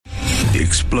The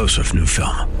explosive new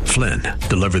film, Flynn,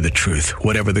 deliver the truth,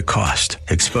 whatever the cost,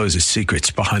 exposes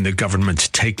secrets behind the government's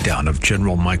takedown of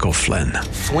General Michael Flynn.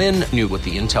 Flynn knew what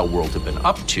the intel world had been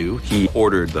up to. He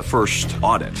ordered the first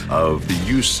audit of the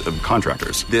use of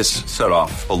contractors. This set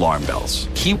off alarm bells.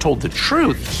 He told the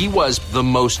truth. He was the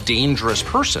most dangerous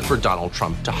person for Donald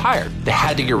Trump to hire. They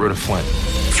had to get rid of Flynn.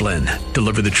 Flynn,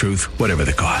 deliver the truth, whatever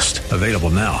the cost. Available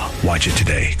now. Watch it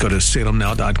today. Go to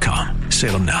salemnow.com.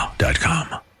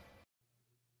 salemnow.com.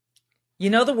 You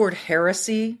know the word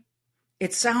heresy?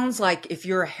 It sounds like if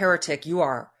you're a heretic, you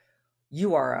are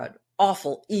an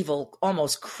awful, evil,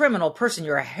 almost criminal person.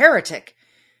 You're a heretic.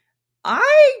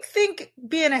 I think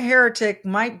being a heretic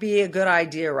might be a good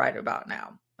idea right about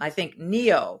now. I think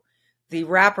Neo, the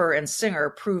rapper and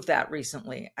singer, proved that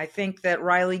recently. I think that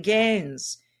Riley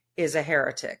Gaines is a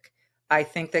heretic. I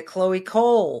think that Chloe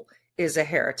Cole is a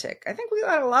heretic. I think we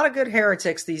got a lot of good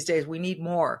heretics these days. We need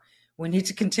more. We need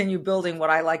to continue building what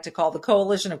I like to call the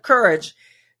coalition of courage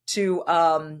to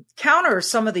counter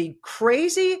some of the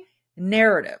crazy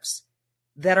narratives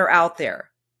that are out there.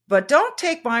 But don't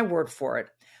take my word for it.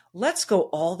 Let's go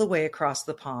all the way across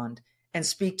the pond and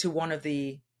speak to one of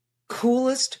the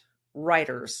coolest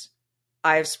writers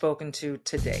I have spoken to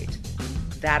date.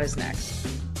 That is next.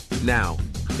 Now,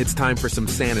 it's time for some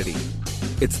sanity.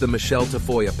 It's the Michelle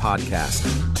Tafoya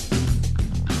Podcast.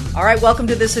 All right, welcome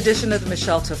to this edition of the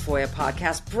Michelle Tafoya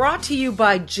Podcast, brought to you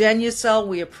by Genucel.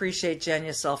 We appreciate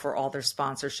Genucel for all their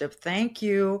sponsorship. Thank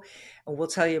you. And we'll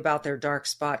tell you about their dark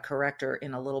spot corrector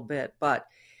in a little bit. But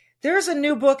there's a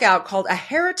new book out called A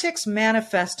Heretic's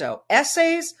Manifesto,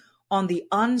 Essays on the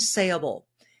Unsayable.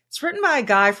 It's written by a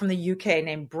guy from the UK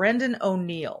named Brendan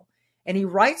O'Neill, and he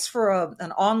writes for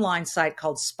an online site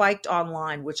called Spiked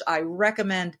Online, which I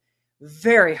recommend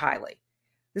very highly.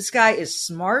 This guy is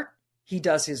smart. He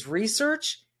does his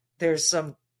research. There's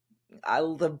some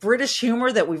the British humor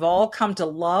that we've all come to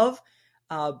love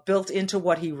built into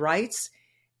what he writes.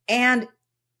 And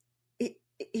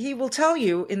he will tell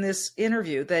you in this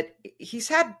interview that he's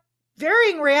had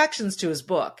varying reactions to his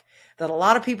book, that a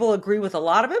lot of people agree with a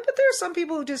lot of it, but there are some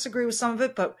people who disagree with some of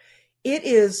it. But it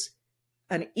is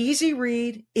an easy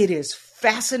read. It is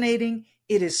fascinating.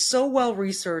 It is so well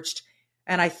researched.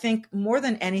 And I think more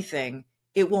than anything,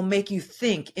 it will make you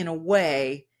think in a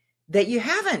way that you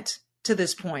haven't to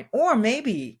this point. Or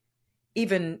maybe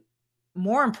even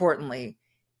more importantly,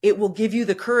 it will give you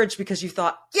the courage because you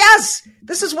thought, yes,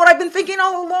 this is what I've been thinking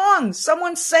all along.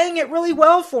 Someone's saying it really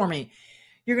well for me.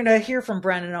 You're going to hear from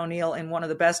Brendan O'Neill in one of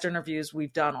the best interviews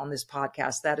we've done on this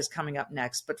podcast. That is coming up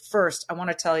next. But first, I want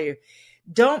to tell you,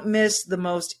 don't miss the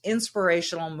most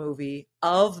inspirational movie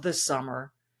of the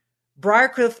summer,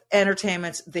 Briarcliff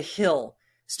Entertainment's The Hill,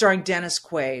 starring Dennis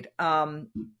Quaid.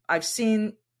 I've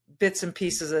seen bits and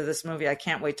pieces of this movie. I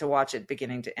can't wait to watch it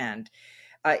beginning to end.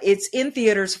 It's in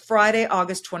theaters Friday,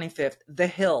 August 25th, The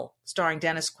Hill, starring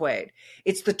Dennis Quaid.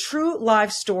 It's the true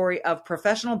life story of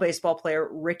professional baseball player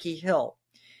Ricky Hill.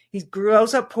 He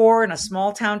grows up poor in a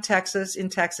small town in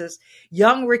Texas.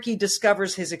 Young Ricky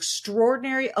discovers his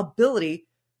extraordinary ability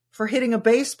for hitting a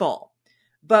baseball.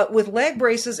 But with leg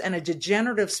braces and a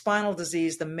degenerative spinal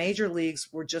disease, the major leagues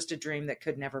were just a dream that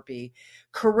could never be.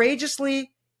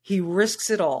 Courageously, he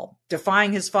risks it all,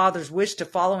 defying his father's wish to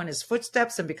follow in his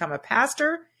footsteps and become a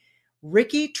pastor.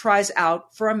 Ricky tries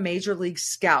out for a major league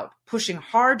scout, pushing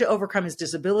hard to overcome his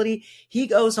disability. He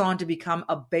goes on to become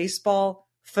a baseball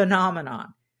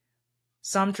phenomenon.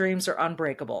 Some dreams are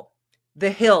unbreakable.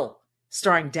 The Hill,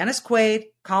 starring Dennis Quaid,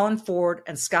 Colin Ford,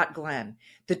 and Scott Glenn.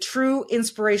 The true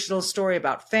inspirational story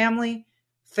about family,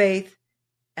 faith,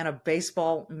 and a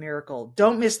baseball miracle.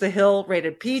 Don't miss The Hill,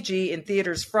 rated PG, in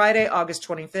theaters Friday, August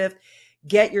 25th.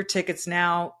 Get your tickets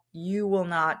now. You will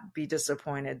not be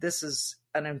disappointed. This is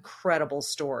an incredible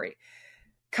story.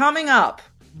 Coming up,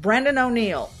 Brendan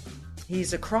O'Neill.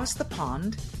 He's across the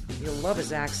pond. You'll love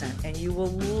his accent, and you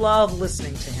will love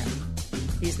listening to him.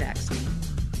 He's next.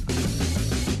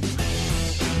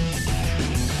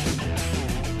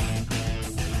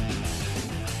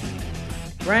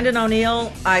 Brendan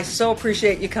O'Neill, I so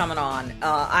appreciate you coming on.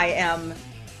 I am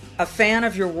a fan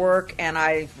of your work, and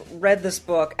I've read this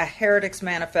book, A Heretic's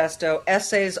Manifesto,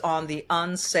 Essays on the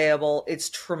Unsayable. It's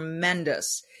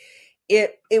tremendous.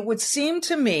 It would seem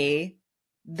to me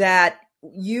that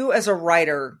you as a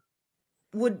writer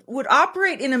would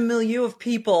operate in a milieu of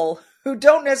people who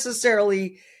don't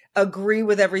necessarily agree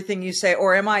with everything you say,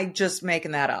 or am I just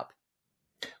making that up?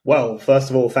 Well, first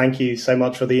of all, thank you so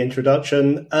much for the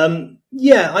introduction.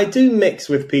 Yeah, I do mix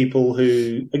with people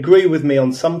who agree with me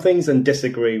on some things and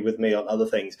disagree with me on other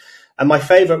things. And my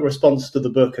favorite response to the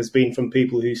book has been from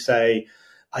people who say,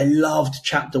 I loved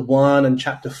chapter 1 and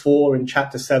chapter 4 and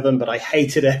chapter 7, but I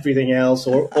hated everything else,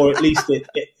 or at least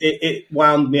it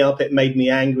wound me up. It made me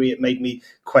angry. It made me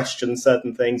question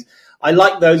certain things. I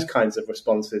like those kinds of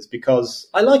responses because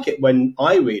I like it when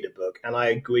I read a book and I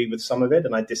agree with some of it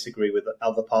and I disagree with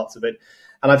other parts of it.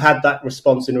 And I've had that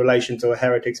response in relation to A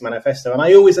Heretic's Manifesto. And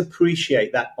I always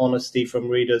appreciate that honesty from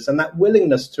readers and that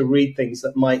willingness to read things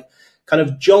that might kind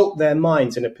of jolt their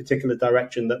minds in a particular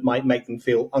direction that might make them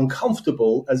feel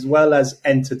uncomfortable as well as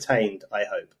entertained, I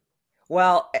hope.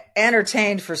 Well,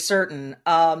 entertained for certain.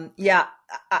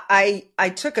 I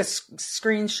took a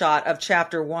screenshot of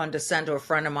chapter 1 to send to a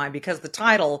friend of mine because the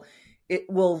title, it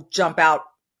will jump out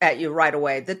at you right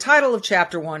away. The title of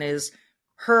chapter 1 is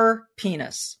Her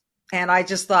Penis. And I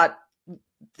just thought,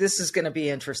 this is going to be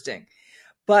interesting.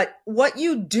 But what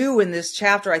you do in this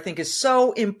chapter, I think, is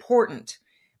so important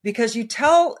because you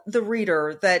tell the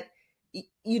reader that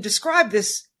you describe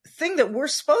this thing that we're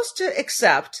supposed to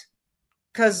accept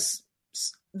because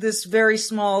this very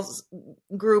small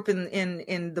group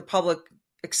in the public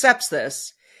accepts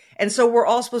this. And so we're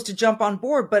all supposed to jump on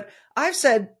board. But I've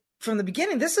said from the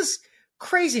beginning, this is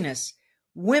craziness.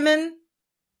 Women,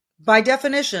 by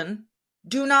definition,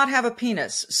 do not have a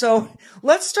penis. So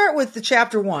let's start with the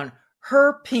chapter 1,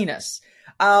 Her Penis.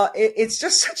 It's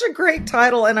just such a great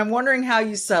title. And I'm wondering how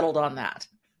you settled on that.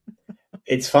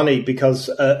 It's funny because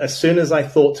as soon as I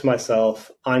thought to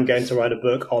myself, I'm going to write a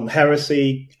book on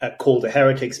heresy called A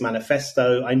Heretic's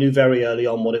Manifesto, I knew very early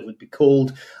on what it would be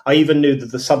called. I even knew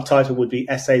that the subtitle would be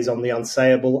Essays on the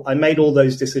Unsayable. I made all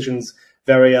those decisions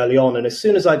very early on. And as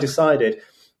soon as I decided,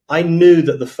 I knew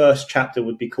that the first chapter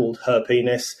would be called Her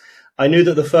Penis. I knew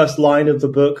that the first line of the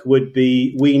book would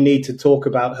be, we need to talk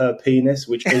about her penis,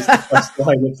 which is the first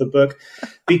line of the book,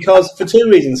 because for two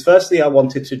reasons. Firstly, I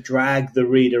wanted to drag the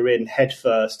reader in head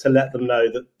first to let them know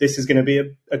that this is going to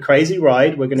be a crazy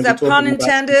ride. We're going to be talking pun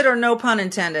intended or no pun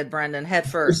intended, Brendan? Head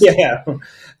first. Yeah.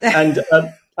 And,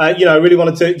 I really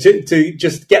wanted to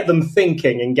just get them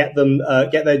thinking and get them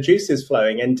get their juices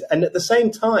flowing. And at the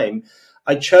same time,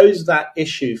 I chose that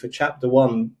issue for chapter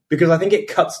 1 because I think it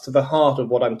cuts to the heart of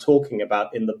what I'm talking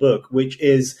about in the book, which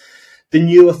is the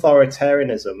new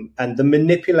authoritarianism and the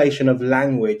manipulation of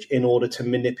language in order to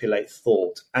manipulate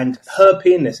thought. And her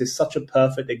penis is such a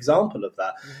perfect example of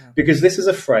that, because this is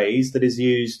a phrase that is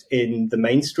used in the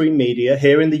mainstream media.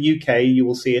 Here in the UK, you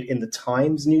will see it in the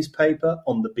Times newspaper,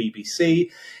 on the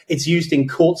BBC. It's used in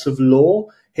courts of law.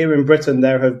 Here in Britain,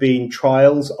 there have been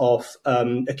trials of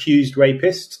accused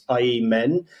rapists, i.e.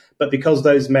 men, but because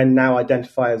those men now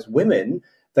identify as women,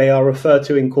 they are referred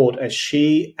to in court as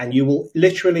she, and you will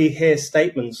literally hear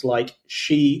statements like,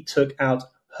 she took out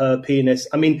her penis.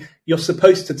 I mean, you're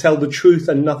supposed to tell the truth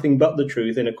and nothing but the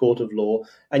truth in a court of law,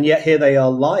 and yet here they are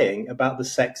lying about the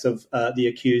sex of the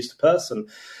accused person.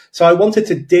 So I wanted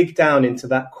to dig down into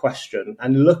that question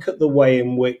and look at the way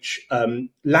in which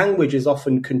language is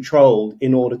often controlled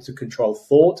in order to control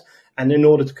thought and in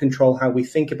order to control how we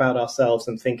think about ourselves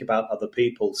and think about other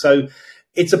people. So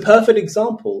it's a perfect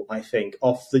example, I think,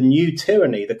 of the new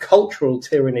tyranny, the cultural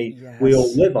tyranny we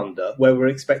all live under, where we're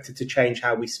expected to change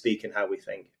how we speak and how we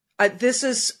think.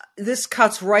 This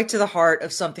cuts right to the heart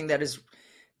of something that is,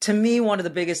 to me, one of the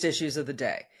biggest issues of the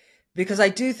day, because I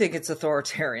do think it's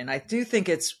authoritarian. I do think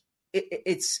it's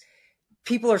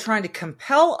people are trying to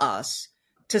compel us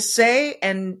to say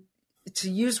and to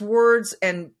use words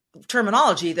and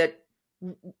terminology that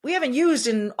we haven't used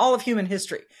in all of human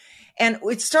history. And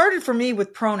it started for me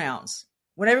with pronouns.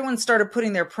 When everyone started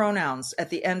putting their pronouns at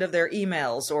the end of their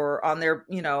emails or on their,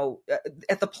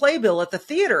 at the playbill at the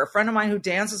theater, a friend of mine who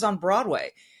dances on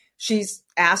Broadway, she's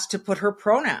asked to put her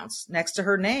pronouns next to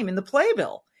her name in the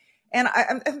playbill. And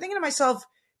I'm thinking to myself,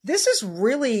 this is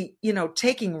really,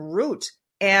 taking root.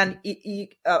 And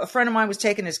a friend of mine was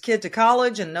taking his kid to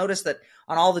college and noticed that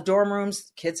on all the dorm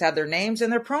rooms, kids had their names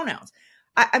and their pronouns.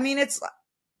 I mean,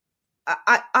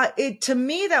 to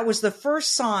me, that was the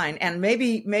first sign, and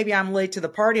maybe I'm late to the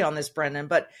party on this, Brendan,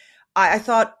 but I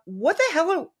thought, what the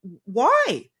hell?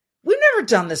 Why? We've never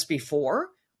done this before.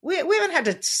 We haven't had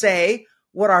to say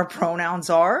what our pronouns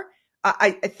are.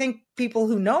 I think people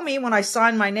who know me, when I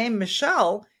sign my name,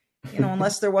 Michelle,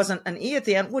 unless there wasn't an E at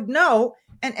the end, would know.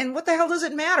 And what the hell does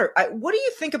it matter? What do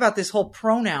you think about this whole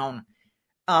pronoun?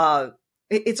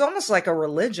 It's almost like a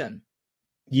religion.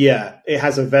 Yeah, it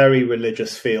has a very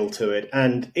religious feel to it.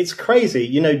 And it's crazy.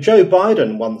 Joe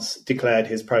Biden once declared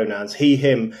his pronouns, he,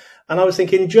 him. And I was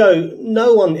thinking, Joe,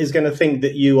 no one is going to think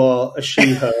that you are a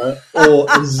she, her or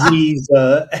a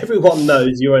Ziza. Everyone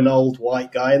knows you're an old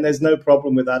white guy, and there's no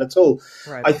problem with that at all.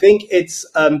 Right. I think it's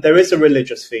there is a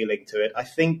religious feeling to it. I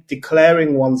think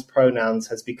declaring one's pronouns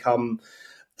has become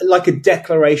like a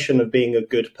declaration of being a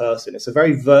good person. It's a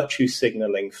very virtue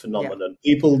signaling phenomenon.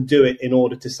 Yeah. People do it in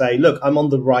order to say, look, I'm on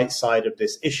the right side of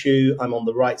this issue. I'm on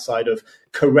the right side of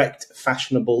correct,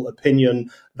 fashionable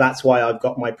opinion. That's why I've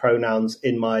got my pronouns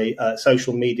in my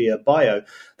social media bio.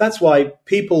 That's why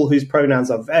people whose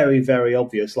pronouns are very, very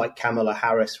obvious, like Kamala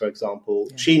Harris, for example,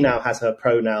 she now has her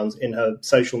pronouns in her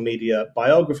social media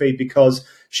biography because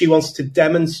she wants to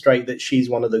demonstrate that she's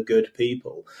one of the good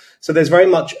people. So there's very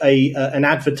much an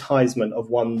advertisement of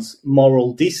one's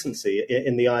moral decency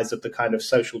in the eyes of the kind of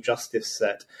social justice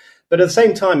set. But at the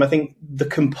same time, I think the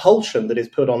compulsion that is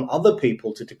put on other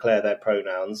people to declare their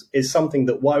pronouns is something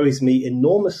that worries me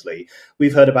enormously.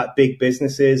 We've heard about big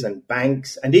businesses and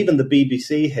banks and even the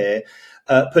BBC here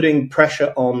putting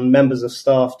pressure on members of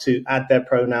staff to add their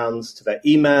pronouns to their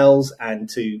emails and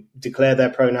to declare their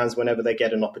pronouns whenever they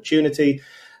get an opportunity.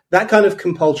 That kind of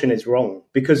compulsion is wrong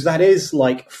because that is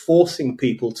like forcing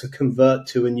people to convert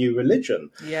to a new religion.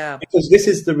 Yeah. Because this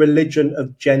is the religion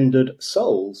of gendered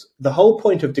souls. The whole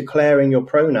point of declaring your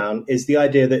pronoun is the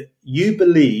idea that you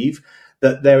believe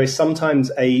that there is sometimes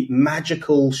a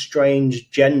magical, strange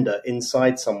gender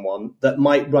inside someone that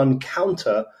might run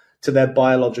counter to their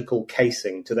biological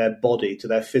casing, to their body, to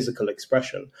their physical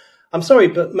expression. I'm sorry,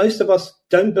 but most of us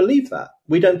don't believe that.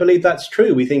 We don't believe that's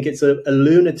true. We think it's a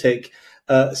lunatic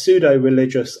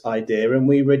pseudo-religious idea, and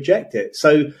we reject it.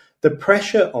 So the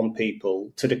pressure on people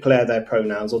to declare their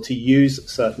pronouns or to use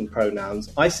certain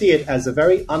pronouns, I see it as a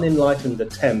very unenlightened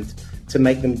attempt to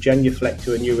make them genuflect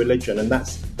to a new religion, and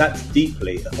that's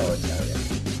deeply authoritarian.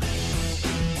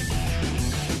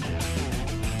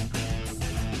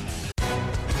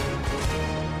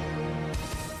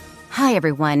 Hi,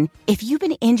 everyone. If you've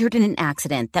been injured in an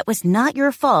accident that was not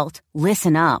your fault,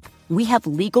 listen up. We have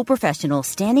legal professionals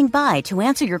standing by to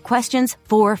answer your questions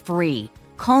for free.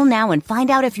 Call now and find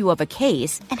out if you have a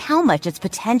case and how much it's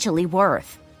potentially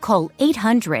worth. Call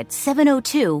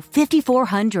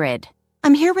 800-702-5400.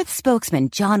 I'm here with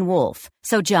spokesman John Wolf.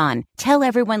 So, John, tell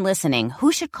everyone listening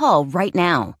who should call right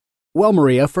now. Well,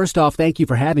 Maria, first off, thank you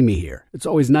for having me here. It's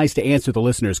always nice to answer the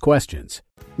listeners' questions.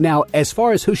 Now, as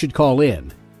far as who should call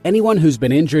in, anyone who's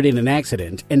been injured in an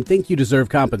accident and think you deserve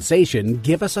compensation,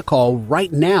 give us a call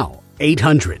right now.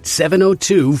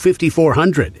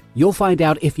 800-702-5400. You'll find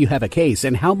out if you have a case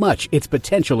and how much it's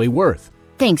potentially worth.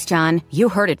 Thanks, John. You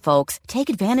heard it, folks. Take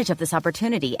advantage of this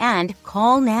opportunity and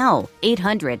call now.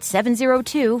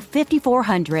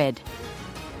 800-702-5400.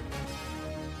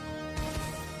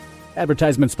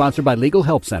 Advertisement sponsored by Legal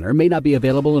Help Center. May not be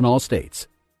available in all states.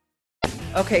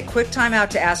 Okay, quick time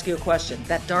out to ask you a question.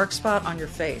 That dark spot on your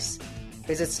face,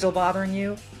 is it still bothering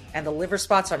you? And the liver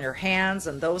spots on your hands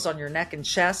and those on your neck and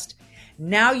chest?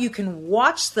 Now you can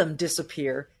watch them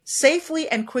disappear safely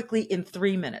and quickly in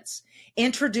 3 minutes.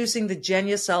 Introducing the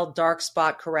Genucel Dark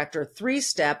Spot Corrector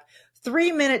 3-step,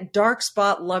 3-minute dark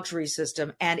spot luxury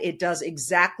system, and it does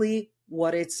exactly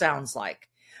what it sounds like.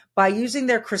 By using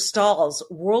their Cristal's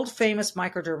world-famous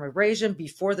microdermabrasion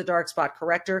before the dark spot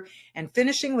corrector and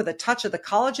finishing with a touch of the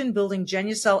collagen-building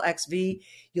Genucel XV,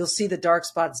 you'll see the dark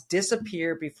spots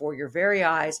disappear before your very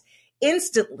eyes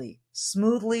instantly,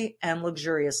 smoothly, and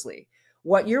luxuriously.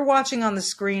 What you're watching on the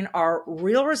screen are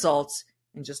real results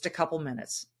in just a couple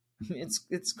minutes.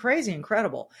 It's crazy,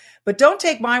 incredible. But don't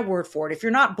take my word for it. If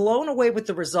you're not blown away with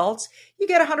the results, you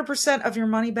get 100% of your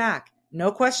money back.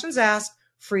 No questions asked,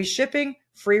 free shipping,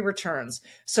 free returns.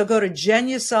 So go to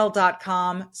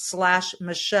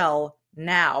Genucel.com/Michelle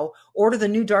now. Order the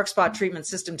new dark spot treatment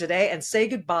system today and say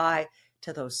goodbye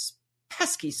to those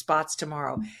pesky spots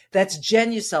tomorrow. That's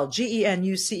Genucel,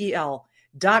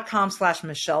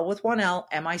 GENUCEL.com/Michelle with one L,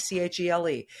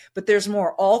 MICHELE. But there's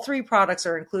more. All 3 products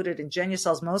are included in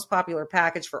Genucel's most popular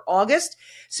package for August.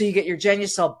 So you get your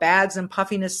Genucel bags and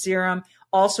puffiness serum,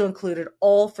 also included,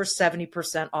 all for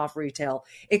 70% off retail.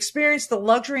 Experience the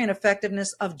luxury and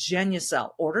effectiveness of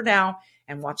Genucel. Order now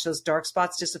and watch those dark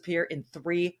spots disappear in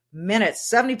 3 minutes.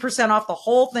 70% off the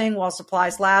whole thing while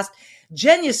supplies last.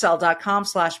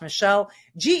 Genucel.com/Michelle,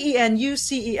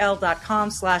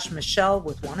 GENUCEL.com/Michelle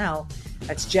with one L.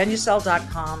 That's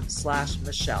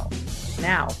Genucel.com/Michelle.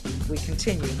 Now we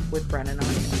continue with Brennan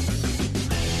O'Neill.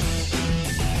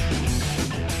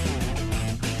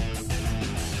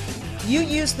 You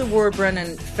used the word,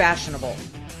 Brennan, fashionable.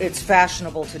 It's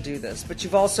fashionable to do this, but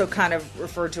you've also kind of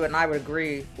referred to it, and I would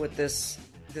agree with this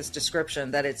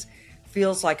description, that it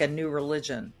feels like a new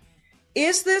religion.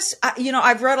 Is this,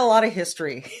 I've read a lot of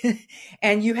history,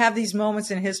 and you have these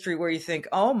moments in history where you think,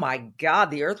 oh my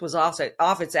God, the earth was off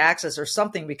its axis or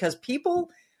something, because people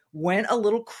went a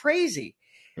little crazy.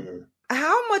 Mm-hmm.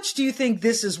 How much do you think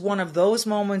this is one of those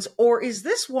moments, or is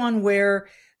this one where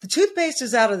the toothpaste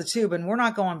is out of the tube and we're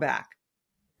not going back?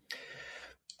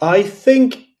 I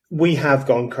think we have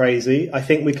gone crazy. I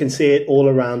think we can see it all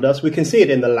around us. We can see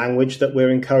it in the language that we're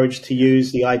encouraged to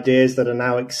use, the ideas that are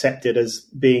now accepted as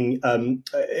being,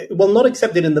 not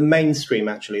accepted in the mainstream,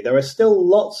 actually. There are still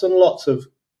lots and lots of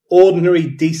ordinary,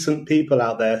 decent people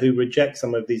out there who reject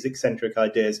some of these eccentric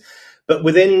ideas. But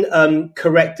within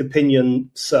correct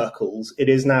opinion circles, it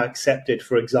is now accepted,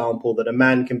 for example, that a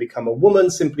man can become a woman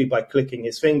simply by clicking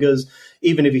his fingers,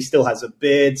 even if he still has a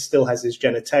beard, still has his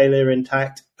genitalia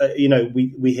intact.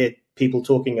 We hear people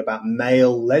talking about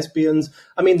male lesbians.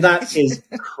 I mean, that is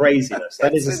craziness.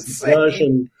 That is a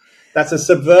subversion. That's a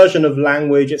subversion of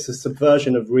language. It's a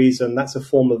subversion of reason. That's a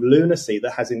form of lunacy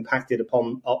that has impacted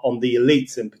on the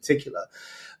elites in particular.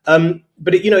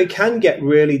 But it can get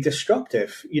really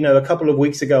destructive. A couple of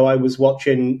weeks ago, I was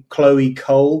watching Chloe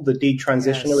Cole, the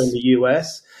detransitioner in the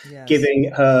US,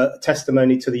 giving her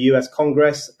testimony to the US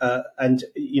Congress. And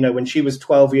when she was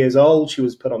 12 years old, she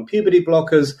was put on puberty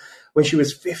blockers. When she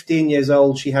was 15 years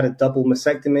old, she had a double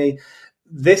mastectomy.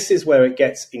 This is where it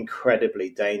gets incredibly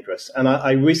dangerous. And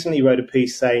I recently wrote a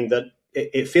piece saying that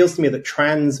it feels to me that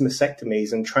trans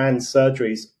mastectomies and trans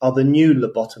surgeries are the new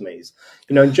lobotomies.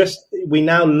 We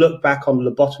now look back on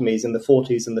lobotomies in the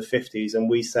 40s and the 50s and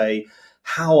we say,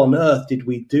 how on earth did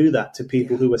we do that to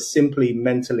people who were simply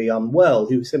mentally unwell,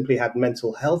 who simply had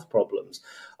mental health problems?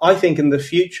 I think in the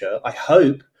future, I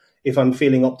hope, if I'm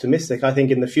feeling optimistic, I think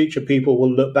in the future people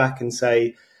will look back and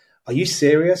say, are you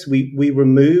serious? We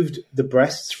removed the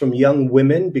breasts from young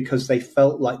women because they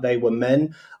felt like they were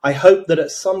men. I hope that at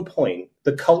some point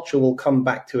the culture will come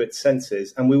back to its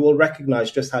senses and we will recognize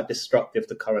just how destructive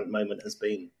the current moment has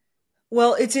been.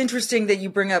 Well, it's interesting that you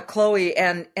bring up Chloe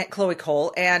and Chloe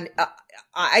Cole. And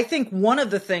I think one of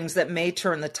the things that may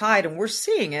turn the tide, and we're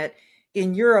seeing it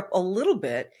in Europe a little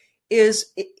bit, is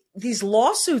these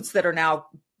lawsuits that are now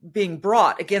being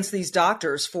brought against these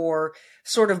doctors for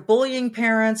sort of bullying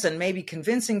parents and maybe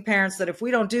convincing parents that if we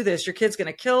don't do this, your kid's going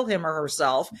to kill him or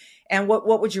herself. And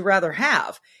what would you rather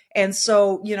have? And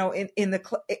so,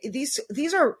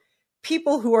 these are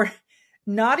people who are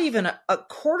not even a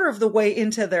quarter of the way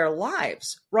into their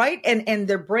lives, right? And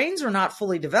their brains are not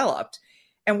fully developed.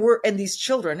 And these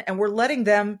children, and we're letting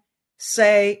them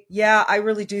say, yeah, I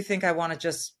really do think I want to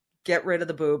just get rid of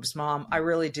the boobs, Mom. I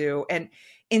really do. And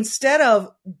instead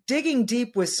of digging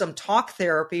deep with some talk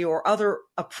therapy or other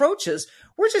approaches,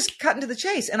 we're just cutting to the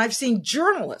chase. And I've seen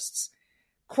journalists,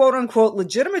 quote unquote,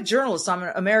 legitimate journalists on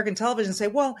American television say,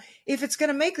 well, if it's going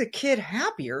to make the kid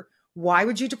happier, why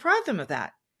would you deprive them of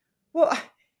that? Well,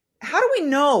 how do we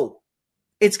know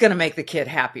it's going to make the kid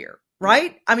happier?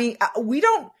 Right? I mean, we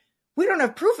don't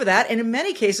have proof of that. And in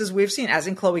many cases we've seen, as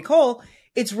in Chloe Cole,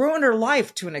 it's ruined her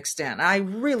life to an extent. I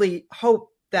really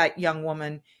hope that young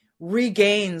woman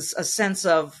regains a sense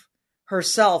of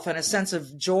herself and a sense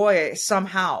of joy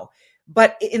somehow.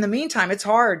 But in the meantime, it's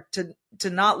hard to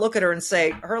not look at her and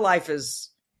say her life is,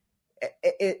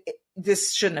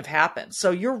 this shouldn't have happened.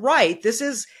 So you're right. This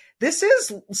is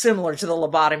similar to the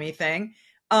lobotomy thing.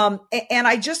 And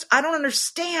I don't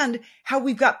understand how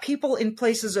we've got people in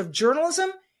places of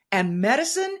journalism and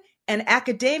medicine and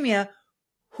academia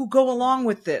who go along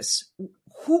with this.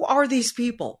 Who are these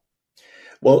people?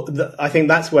 Well, I think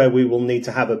that's where we will need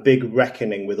to have a big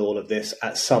reckoning with all of this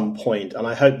at some point. And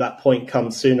I hope that point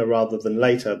comes sooner rather than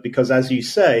later, because as you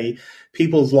say,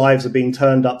 people's lives are being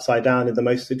turned upside down in the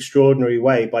most extraordinary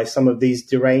way by some of these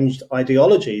deranged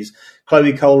ideologies.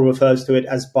 Chloe Cole refers to it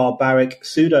as barbaric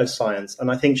pseudoscience.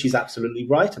 And I think she's absolutely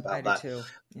right about that. Too.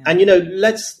 Yeah. And,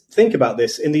 let's think about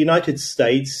this. In the United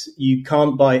States, you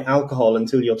can't buy alcohol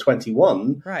until you're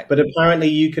 21. Right. But apparently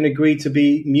you can agree to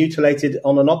be mutilated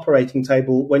on an operating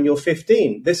table when you're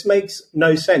 15. This makes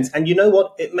no sense. And you know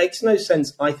what? It makes no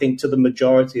sense, I think, to the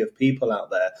majority of people out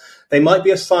there. They might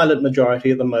be a silent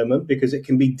majority at the moment because it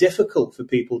can be difficult for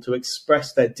people to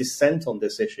express their dissent on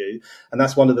this issue. And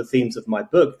that's one of the themes of my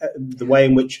book, the way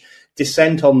in which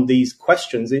dissent on these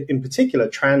questions, in particular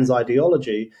trans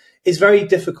ideology, is very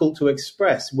difficult to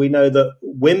express. We know that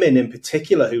women in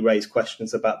particular who raise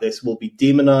questions about this will be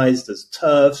demonized as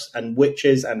TERFs and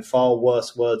witches and far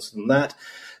worse words than that.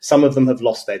 Some of them have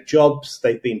lost their jobs.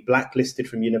 They've been blacklisted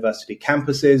from university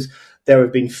campuses. There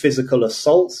have been physical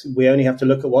assaults. We only have to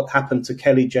look at what happened to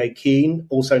Kelly J. Keane,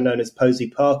 also known as Posey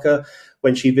Parker,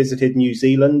 when she visited New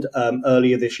Zealand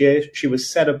earlier this year. She was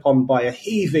set upon by a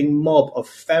heaving mob of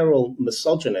feral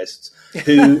misogynists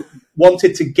who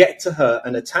wanted to get to her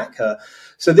and attack her.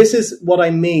 So this is what I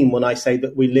mean when I say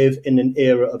that we live in an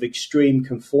era of extreme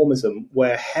conformism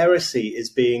where heresy is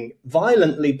being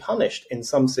violently punished in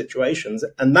some situations.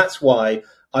 And that's why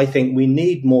I think we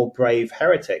need more brave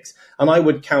heretics. And I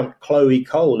would count Chloe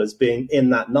Cole as being in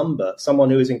that number, someone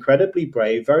who is incredibly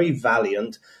brave, very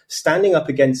valiant, standing up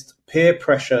against peer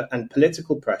pressure and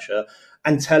political pressure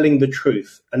and telling the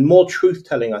truth. And more truth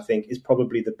telling, I think, is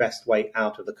probably the best way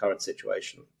out of the current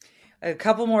situation. A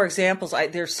couple more examples.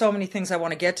 There's so many things I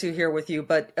want to get to here with you,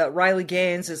 but Riley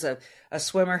Gaines is a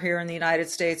swimmer here in the United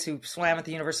States who swam at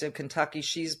the University of Kentucky.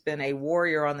 She's been a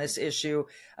warrior on this issue,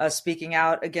 speaking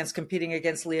out against competing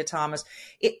against Leah Thomas.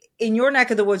 In your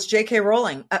neck of the woods, J.K.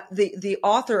 Rowling, the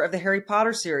author of the Harry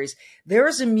Potter series, there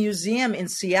is a museum in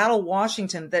Seattle,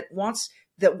 Washington that wants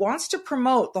to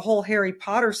promote the whole Harry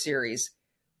Potter series,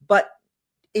 but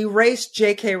erase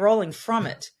J.K. Rowling from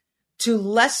it, to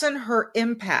lessen her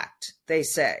impact, they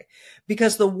say,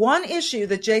 because the one issue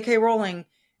that J.K. Rowling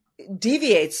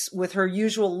deviates with her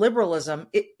usual liberalism,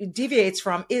 it deviates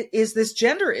from it, is this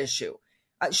gender issue.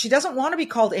 She doesn't want to be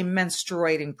called a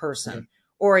menstruating person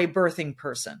or a birthing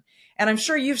person. And I'm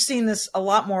sure you've seen this a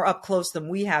lot more up close than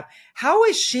we have. How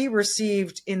is she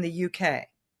received in the UK?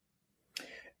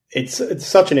 It's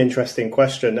such an interesting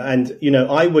question. And,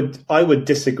 I would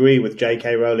disagree with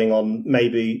J.K. Rowling on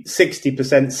maybe 60%,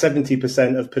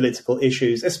 70% of political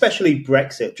issues, especially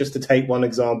Brexit. Just to take one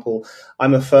example,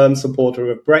 I'm a firm supporter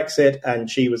of Brexit and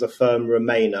she was a firm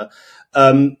Remainer.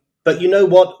 But you know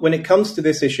what? When it comes to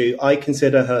this issue, I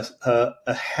consider her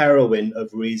a heroine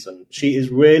of reason. She is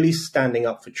really standing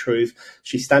up for truth.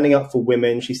 She's standing up for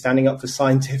women. She's standing up for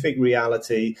scientific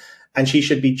reality. And she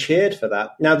should be cheered for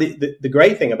that. Now, the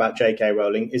great thing about J.K.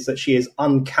 Rowling is that she is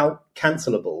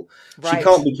uncancelable. Right. She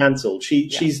can't be cancelled.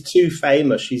 She's too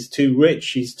famous. She's too rich.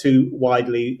 She's too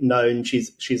widely known.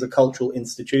 She's a cultural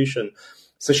institution.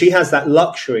 So she has that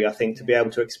luxury, I think, to be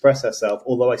able to express herself,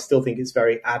 although I still think it's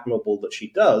very admirable that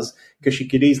she does, because she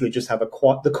could easily just have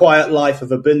the quiet life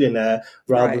of a billionaire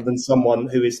rather than someone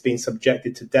who is being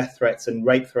subjected to death threats and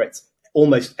rape threats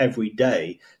almost every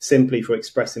day, simply for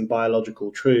expressing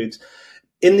biological truths.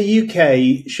 In the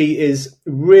UK, she is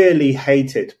really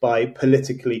hated by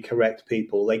politically correct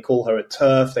people. They call her a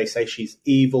TERF. They say she's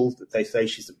evil. They say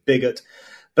she's a bigot.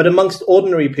 But amongst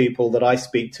ordinary people that I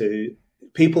speak to,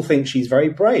 people think she's very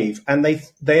brave, and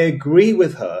they agree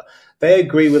with her. They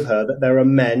agree with her that there are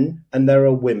men and there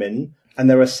are women, and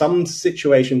there are some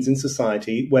situations in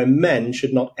society where men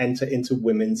should not enter into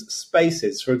women's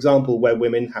spaces. For example, where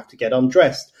women have to get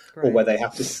undressed, or where they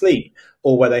have to sleep,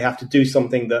 or where they have to do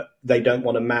something that they don't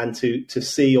want a man to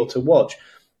see or to watch.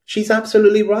 She's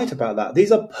absolutely right about that.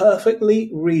 These are perfectly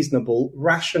reasonable,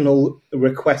 rational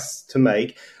requests to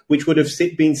make, which would have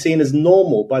been seen as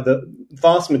normal by the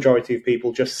vast majority of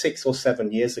people just 6 or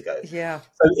 7 years ago. Yeah.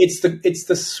 So it's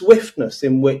the swiftness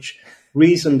in which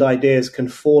reasoned ideas can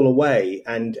fall away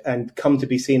and come to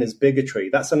be seen as bigotry.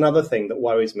 That's another thing that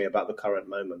worries me about the current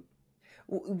moment.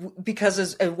 Because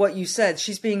as what you said,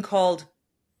 she's being called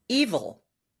evil.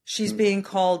 She's being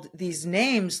called these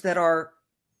names that are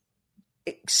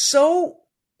so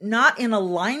not in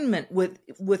alignment with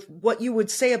what you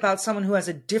would say about someone who has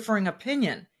a differing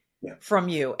opinion from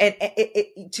you. And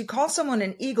to call someone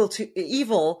an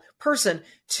evil person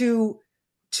to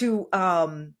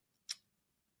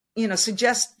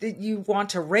suggest that you want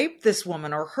to rape this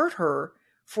woman or hurt her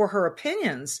for her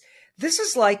opinions. This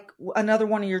is like another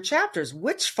one of your chapters,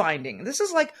 witch finding. This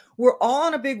is like we're all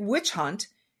on a big witch hunt,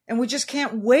 and we just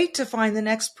can't wait to find the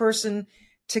next person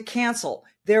to cancel.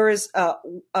 There is a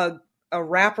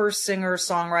rapper, singer,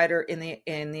 songwriter in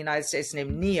the United States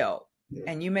named Neo,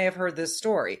 and you may have heard this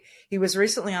story. He was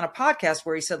recently on a podcast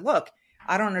where he said, "Look,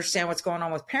 I don't understand what's going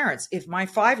on with parents. If my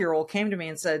 5-year-old came to me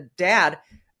and said, 'Dad,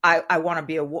 I want to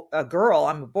be a girl.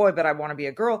 I'm a boy, but I want to be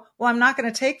a girl.' Well, I'm not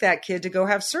going to take that kid to go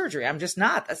have surgery. I'm just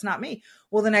not. That's not me."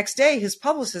 Well, the next day, his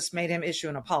publicist made him issue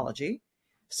an apology.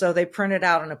 So they printed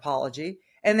out an apology.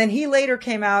 And then he later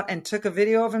came out and took a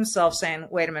video of himself saying,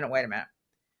 wait a minute.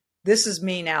 This is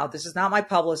me now. This is not my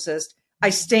publicist. I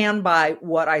stand by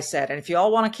what I said. And if you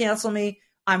all want to cancel me,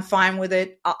 I'm fine with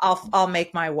it. I'll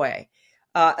make my way.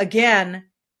 Again,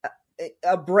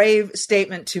 a brave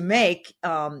statement to make,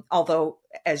 although,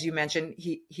 as you mentioned,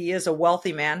 he is a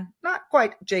wealthy man, not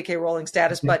quite J.K. Rowling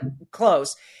status, but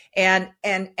close, and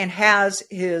has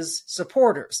his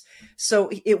supporters. So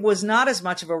it was not as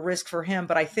much of a risk for him,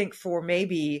 but I think for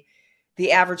maybe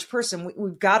the average person,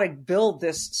 we've got to build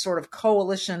this sort of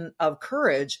coalition of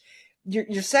courage.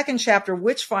 Your second chapter,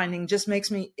 Witch Finding, just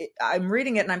makes me, I'm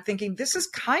reading it and I'm thinking, this is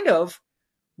kind of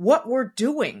what we're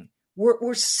doing.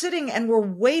 We're sitting and we're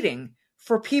waiting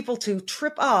for people to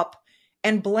trip up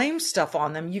and blame stuff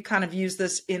on them. You kind of use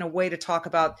this in a way to talk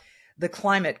about the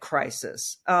climate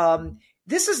crisis.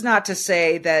 This is not to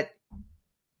say that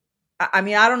I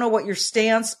mean, I don't know what your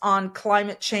stance on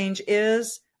climate change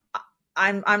is.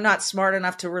 I'm not smart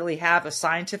enough to really have a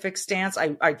scientific stance.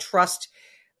 I trust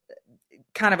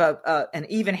kind of an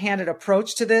even-handed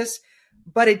approach to this,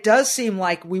 but it does seem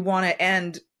like we want to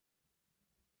end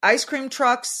ice cream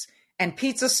trucks and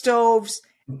pizza stoves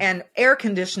and air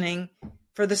conditioning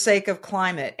for the sake of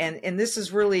climate. And this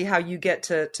is really how you get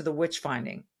to the witch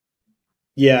finding.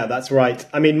 Yeah, that's right.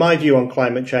 I mean, my view on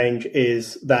climate change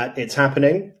is that it's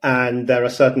happening and there are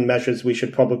certain measures we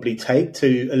should probably take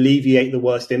to alleviate the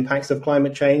worst impacts of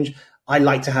climate change. I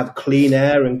like to have clean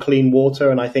air and clean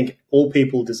water, and I think all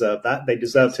people deserve that. They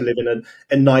deserve to live in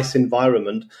a nice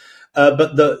environment.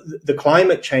 But the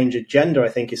climate change agenda, I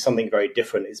think, is something very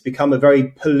different. It's become a very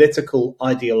political,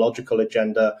 ideological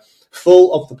agenda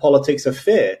full of the politics of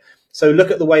fear. So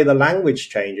look at the way the language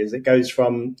changes. It goes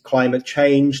from climate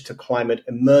change to climate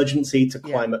emergency to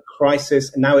climate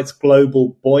crisis. And now it's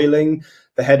global boiling.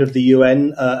 The head of the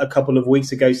UN a couple of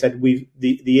weeks ago said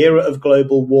the era of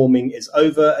global warming is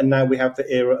over, and now we have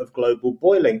the era of global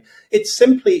boiling. It's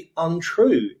simply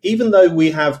untrue. Even though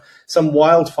we have some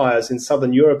wildfires in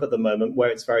southern Europe at the moment where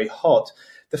it's very hot,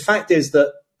 the fact is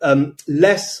that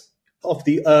less of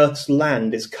the Earth's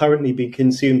land is currently being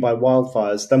consumed by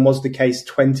wildfires than was the case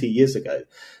 20 years ago.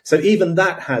 So even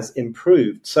that has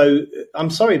improved. So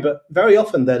I'm sorry, but very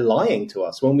often they're lying to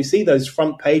us. When we see those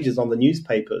front pages on the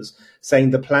newspapers saying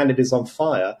the planet is on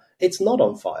fire, it's not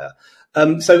on fire.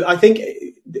 So I think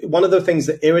one of the things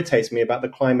that irritates me about the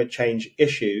climate change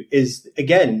issue is,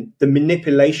 again, the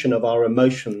manipulation of our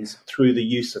emotions through the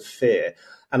use of fear.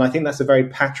 And I think that's a very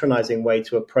patronizing way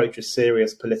to approach a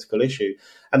serious political issue.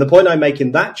 And the point I make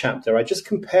in that chapter, I just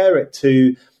compare it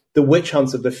to the witch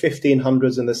hunts of the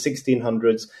 1500s and the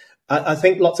 1600s. I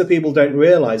think lots of people don't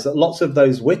realize that lots of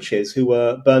those witches who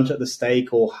were burnt at the stake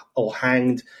or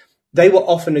hanged, they were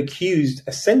often accused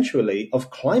essentially of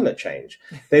climate change.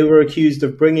 They were accused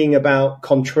of bringing about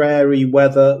contrary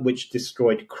weather, which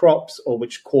destroyed crops or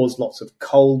which caused lots of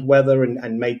cold weather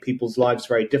and made people's lives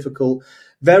very difficult.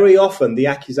 Very often the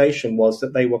accusation was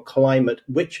that they were climate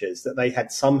witches, that they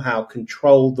had somehow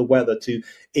controlled the weather to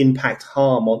impact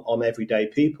harm on everyday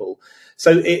people.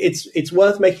 So it's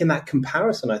worth making that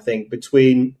comparison, I think,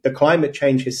 between the climate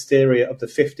change hysteria of the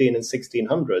 15 and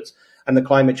 1600s and the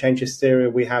climate change hysteria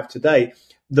we have today.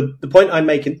 The point I'm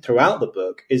making throughout the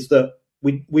book is that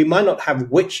we might not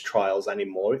have witch trials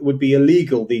anymore. It would be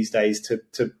illegal these days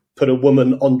to put a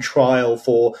woman on trial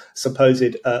for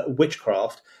supposed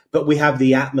witchcraft. But we have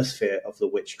the atmosphere of the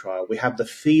witch trial. We have the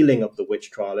feeling of the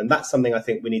witch trial. And that's something I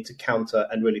think we need to counter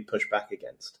and really push back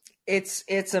against.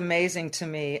 It's amazing to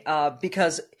me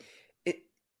because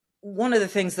one of the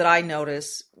things that I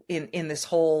notice in this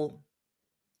whole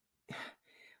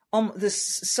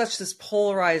this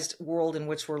polarized world in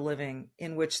which we're living,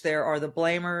 in which there are the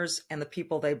blamers and the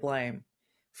people they blame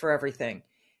for everything.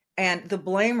 And the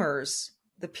blamers,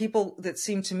 the people that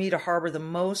seem to me to harbor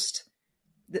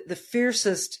the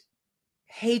fiercest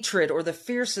hatred or the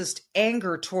fiercest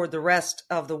anger toward the rest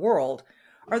of the world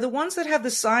are the ones that have the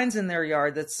signs in their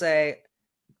yard that say,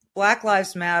 Black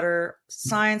Lives Matter,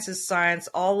 science is science,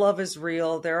 all love is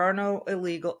real, there are no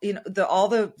illegal, all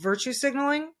the virtue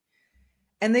signaling.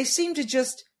 And they seem to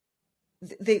just,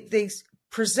 they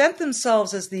present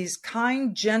themselves as these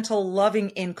kind, gentle,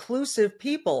 loving, inclusive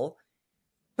people,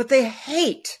 but they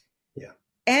hate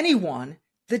anyone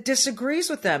that disagrees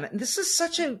with them. And this is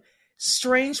such a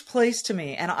strange place to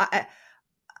me. And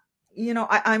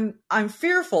I'm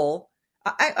fearful.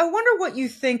 I wonder what you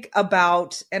think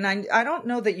about, and I don't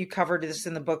know that you covered this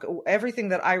in the book. Everything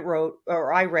that I wrote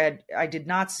or I read, I did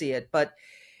not see it, but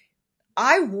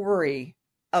I worry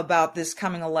about this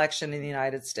coming election in the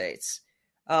United States.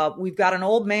 We've got an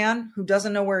old man who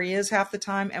doesn't know where he is half the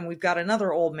time. And we've got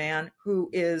another old man who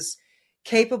is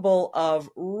capable of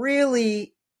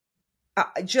really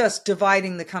just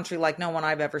dividing the country like no one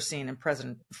I've ever seen in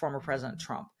former President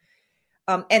Trump.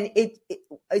 And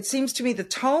it seems to me the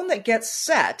tone that gets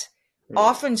set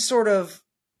often sort of,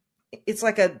 it's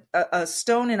like a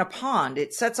stone in a pond.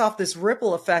 It sets off this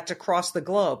ripple effect across the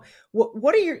globe.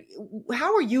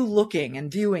 How are you looking and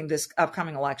viewing this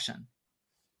upcoming election?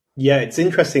 Yeah, it's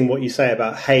interesting what you say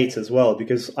about hate as well,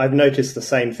 because I've noticed the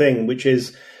same thing, which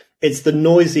is it's the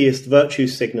noisiest virtue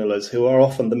signalers who are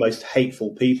often the most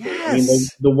hateful people. Yes. I mean,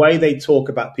 the way they talk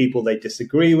about people they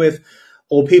disagree with,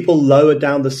 or people lower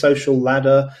down the social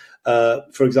ladder.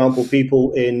 For example,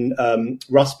 people in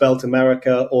Rust Belt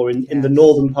America or in the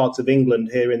northern parts of England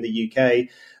here in the UK,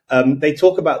 they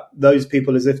talk about those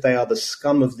people as if they are the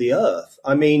scum of the earth.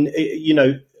 I mean,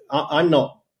 I'm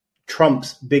not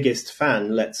Trump's biggest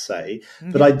fan, let's say,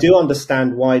 but I do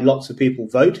understand why lots of people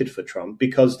voted for Trump,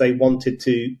 because they wanted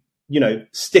to,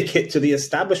 stick it to the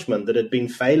establishment that had been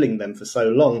failing them for so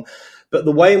long. But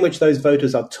the way in which those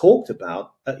voters are talked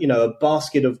about, a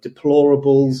basket of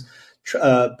deplorables,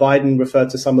 Biden referred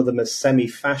to some of them as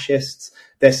semi-fascists.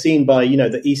 They're seen by,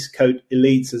 the East Coast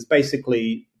elites as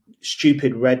basically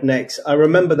stupid rednecks. I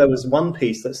remember there was one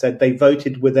piece that said they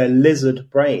voted with their lizard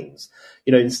brains.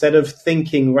 Instead of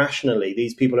thinking rationally,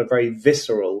 these people are very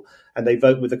visceral, and they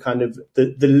vote with a kind of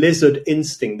the lizard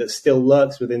instinct that still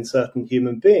lurks within certain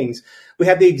human beings. We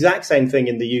had the exact same thing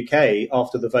in the UK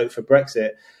after the vote for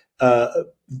Brexit.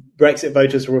 Brexit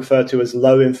voters were referred to as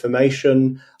low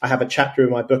information. I have a chapter in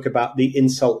my book about the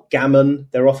insult gammon.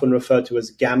 They're often referred to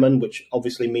as gammon, which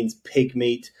obviously means pig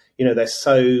meat. They're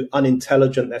so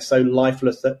unintelligent, they're so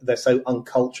lifeless, they're so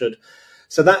uncultured.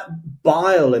 So that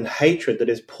bile and hatred that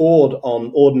is poured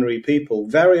on ordinary people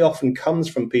very often comes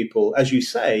from people, as you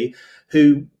say,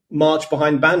 who march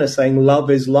behind banners saying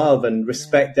love is love and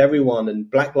respect everyone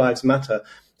and Black Lives Matter.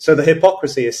 So the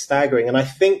hypocrisy is staggering. And I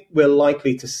think we're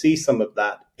likely to see some of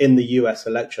that in the US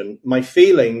election. My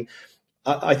feeling,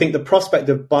 I think the prospect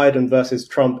of Biden versus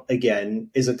Trump again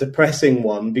is a depressing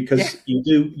one, because you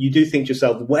do think to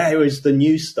yourself, where is the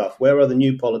new stuff? Where are the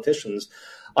new politicians?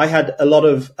 I had a lot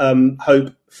of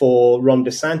hope for Ron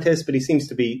DeSantis, but he seems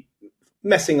to be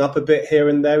messing up a bit here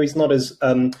and there. He's not as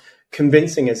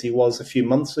convincing as he was a few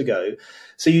months ago.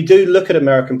 So you do look at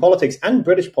American politics and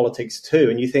British politics too,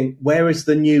 and you think, where is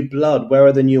the new blood? Where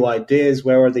are the new ideas?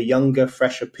 Where are the younger,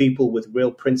 fresher people with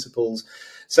real principles?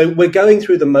 So we're going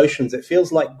through the motions. It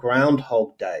feels like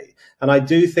Groundhog Day. And I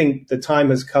do think the time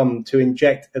has come to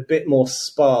inject a bit more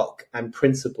spark and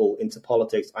principle into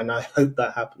politics. And I hope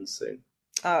that happens soon.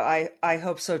 I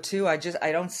hope so too. I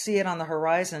don't see it on the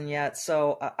horizon yet.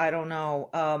 So I don't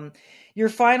know. Your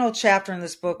final chapter in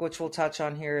this book, which we'll touch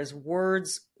on here, is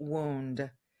Words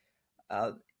Wound.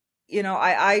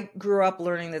 I grew up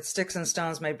learning that sticks and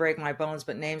stones may break my bones,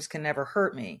 but names can never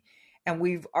hurt me. And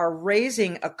we are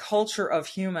raising a culture of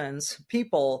humans,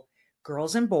 people,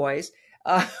 girls and boys,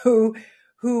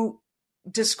 who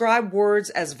describe words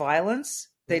as violence.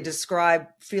 They describe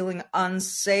feeling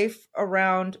unsafe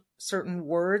around certain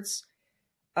words.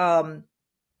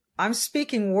 I'm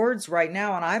speaking words right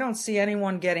now, and I don't see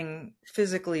anyone getting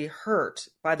physically hurt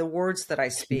by the words that I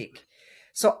speak.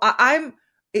 So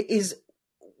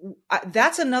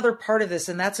that's another part of this,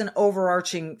 and that's an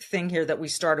overarching thing here that we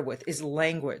started with, is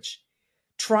language.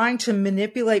 Trying to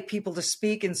manipulate people to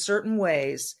speak in certain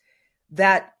ways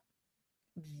that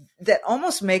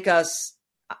almost make us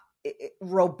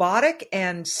robotic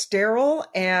and sterile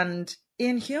and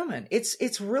inhuman.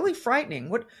 It's really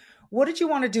frightening. What did you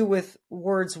want to do with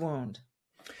Words Wound?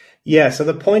 Yeah, so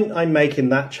the point I make in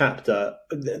that chapter,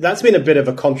 that's been a bit of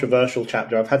a controversial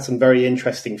chapter. I've had some very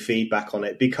interesting feedback on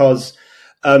it, because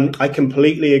I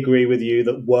completely agree with you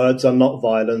that words are not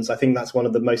violence. I think that's one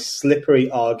of the most slippery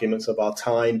arguments of our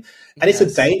time. And It's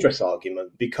a dangerous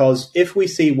argument, because if we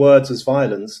see words as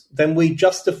violence, then we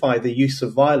justify the use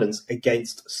of violence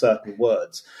against certain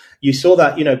words. You saw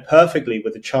that, perfectly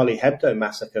with the Charlie Hebdo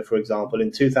massacre, for example,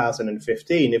 in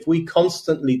 2015. If we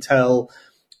constantly tell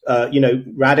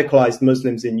radicalized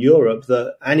Muslims in Europe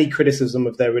that any criticism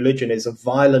of their religion is a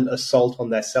violent assault on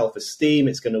their self-esteem,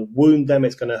 it's going to wound them,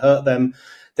 it's going to hurt them,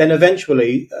 then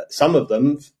eventually some of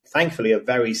them, thankfully a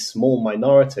very small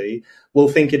minority, will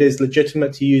think it is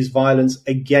legitimate to use violence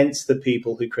against the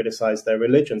people who criticize their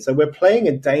religion. So we're playing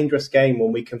a dangerous game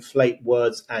when we conflate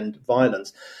words and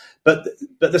violence. But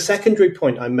the secondary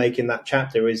point I make in that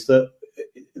chapter is that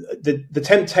the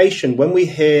temptation when we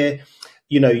hear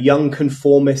young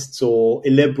conformists or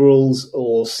illiberals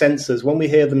or censors, when we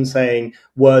hear them saying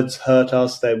words hurt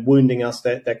us, they're wounding us,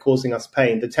 they're causing us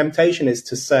pain, the temptation is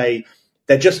to say,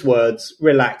 they're just words,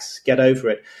 relax, get over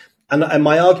it. And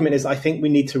my argument is, I think we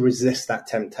need to resist that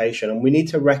temptation, and we need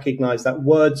to recognize that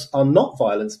words are not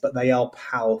violence, but they are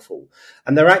powerful.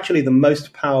 And they're actually the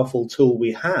most powerful tool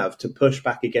we have to push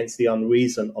back against the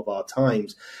unreason of our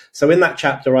times. So in that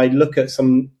chapter, I look at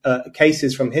some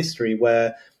cases from history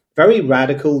where very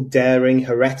radical, daring,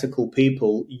 heretical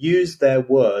people use their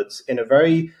words in a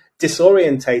very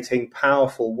disorientating,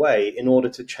 powerful way in order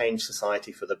to change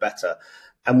society for the better.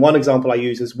 And one example I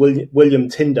use is William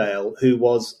Tyndale, who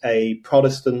was a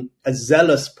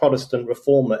zealous Protestant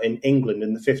reformer in England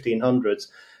in the 1500s,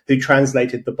 who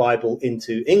translated the Bible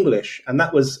into English. And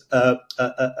that was a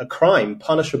crime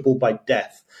punishable by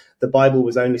death. The Bible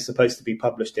was only supposed to be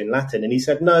published in Latin. And he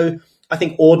said, no, I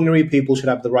think ordinary people should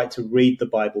have the right to read the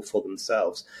Bible for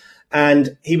themselves.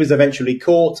 And he was eventually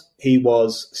caught. He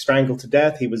was strangled to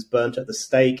death. He was burnt at the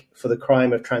stake for the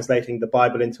crime of translating the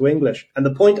Bible into English. And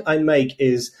the point I make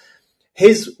is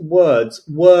his words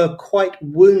were quite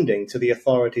wounding to the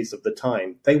authorities of the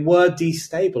time. They were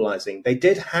destabilizing. They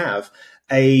did have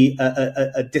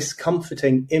a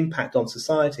discomforting impact on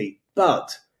society,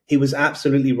 but he was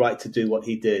absolutely right to do what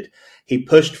he did. He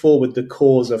pushed forward the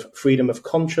cause of freedom of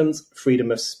conscience,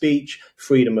 freedom of speech,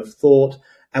 freedom of thought.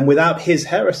 And without his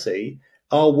heresy,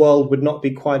 our world would not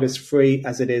be quite as free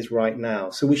as it is right now.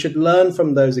 So we should learn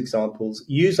from those examples,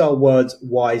 use our words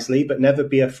wisely, but never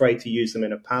be afraid to use them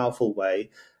in a powerful way,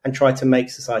 and try to make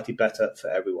society better for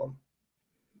everyone.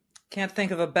 Can't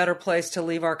think of a better place to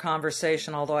leave our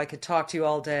conversation, although I could talk to you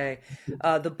all day.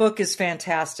 The book is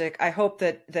fantastic. I hope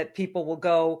that people will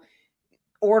go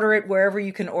order it wherever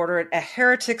you can order it. A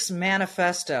Heretic's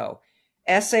Manifesto,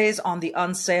 Essays on the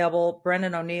Unsayable.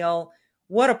 Brendan O'Neill,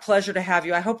 what a pleasure to have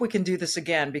you. I hope we can do this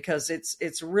again, because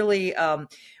it's really,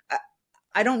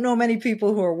 I don't know many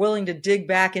people who are willing to dig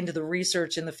back into the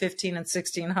research in the 15 and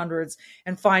 1600s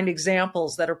and find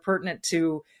examples that are pertinent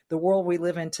to the world we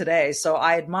live in today. So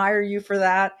I admire you for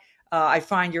that. I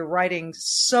find your writing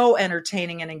so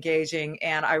entertaining and engaging,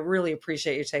 and I really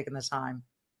appreciate you taking the time.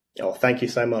 Oh, thank you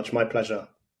so much. My pleasure.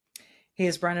 He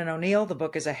is Brendan O'Neill. The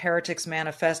book is A Heretic's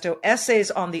Manifesto,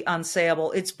 Essays on the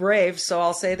Unsayable. It's brave, so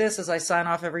I'll say this as I sign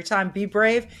off every time. Be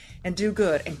brave and do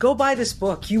good. And go buy this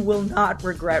book. You will not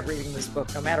regret reading this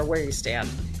book, no matter where you stand.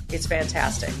 It's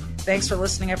fantastic. Thanks for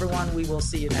listening, everyone. We will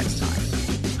see you next time.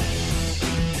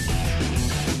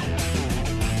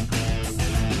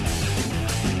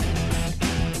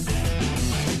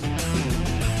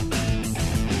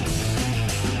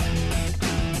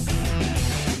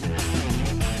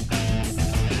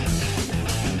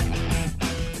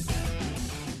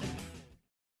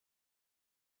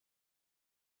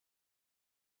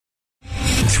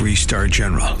 3-star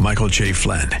General Michael J.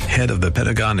 Flynn, head of the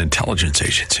Pentagon Intelligence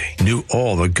Agency, knew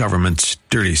all the government's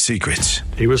dirty secrets.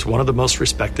 He was one of the most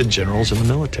respected generals in the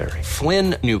military.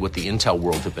 Flynn knew what the intel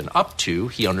world had been up to.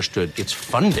 He understood its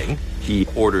funding. He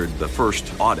ordered the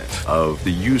first audit of the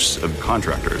use of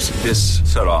contractors. This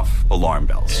set off alarm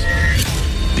bells.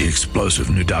 The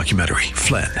explosive new documentary,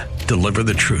 Flynn, Deliver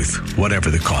the Truth, Whatever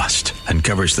the Cost,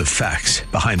 uncovers the facts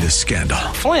behind this scandal.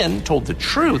 Flynn told the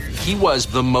truth. He was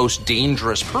the most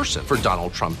dangerous person for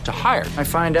Donald Trump to hire. I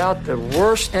find out the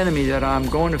worst enemy that I'm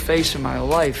going to face in my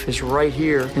life is right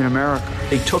here in America.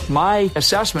 They took my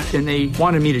assessment and they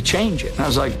wanted me to change it. And I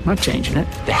was like, I'm not changing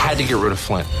it. They had to get rid of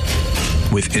Flynn.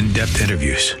 With in-depth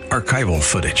interviews, archival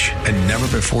footage, and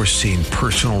never-before-seen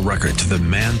personal records of the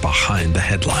man behind the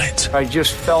headlines. I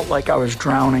just felt like I was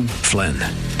drowning. Flynn,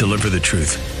 Deliver the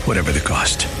Truth, Whatever the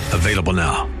Cost. Available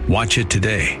now. Watch it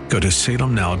today. Go to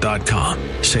salemnow.com.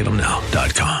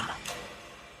 salemnow.com.